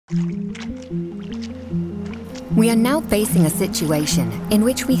We are now facing a situation in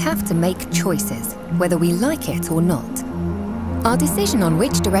which we have to make choices, whether we like it or not. Our decision on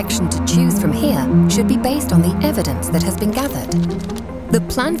which direction to choose from here should be based on the evidence that has been gathered. The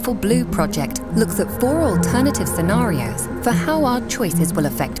Plan for Blue project looks at 4 alternative scenarios for how our choices will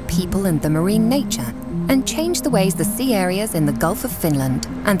affect people and the marine nature and change the ways the sea areas in the Gulf of Finland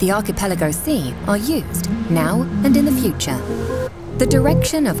and the Archipelago Sea are used now and in the future. The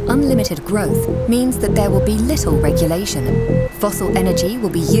direction of unlimited growth means that there will be little regulation. Fossil energy will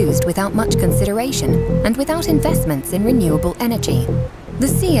be used without much consideration and without investments in renewable energy. The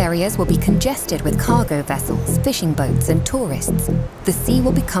sea areas will be congested with cargo vessels, fishing boats and tourists. The sea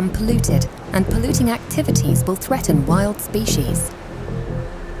will become polluted, and polluting activities will threaten wild species.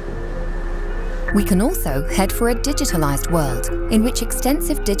 We can also head for a digitalized world, in which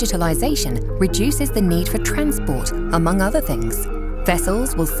extensive digitalization reduces the need for transport, among other things.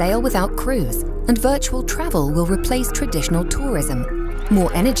 Vessels will sail without crews, and virtual travel will replace traditional tourism.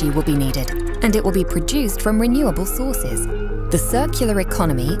 More energy will be needed, and it will be produced from renewable sources. The circular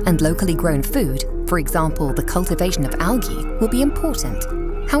economy and locally grown food, for example, the cultivation of algae, will be important.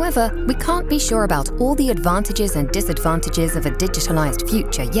 However, we can't be sure about all the advantages and disadvantages of a digitalized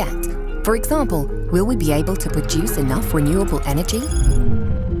future yet. For example, will we be able to produce enough renewable energy?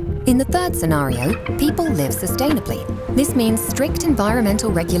 In the third scenario, people live sustainably. This means strict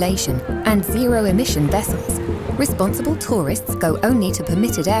environmental regulation and zero-emission vessels. Responsible tourists go only to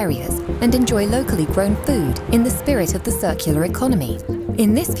permitted areas and enjoy locally grown food in the spirit of the circular economy.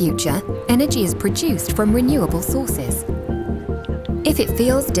 In this future, energy is produced from renewable sources. If it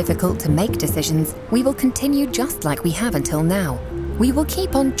feels difficult to make decisions, we will continue just like we have until now. We will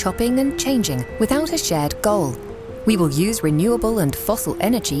keep on chopping and changing without a shared goal. We will use renewable and fossil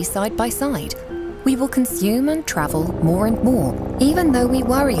energy side by side. We will consume and travel more and more, even though we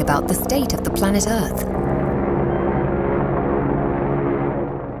worry about the state of the planet Earth.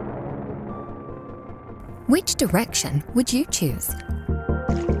 Which direction would you choose?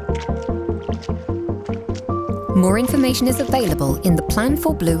 More information is available in the Plan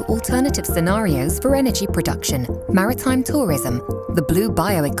for Blue alternative scenarios for energy production, maritime tourism, the blue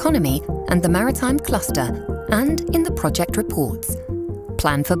bioeconomy and the maritime cluster, and in the project reports.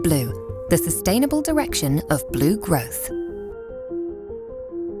 Plan for Blue, the sustainable direction of blue growth.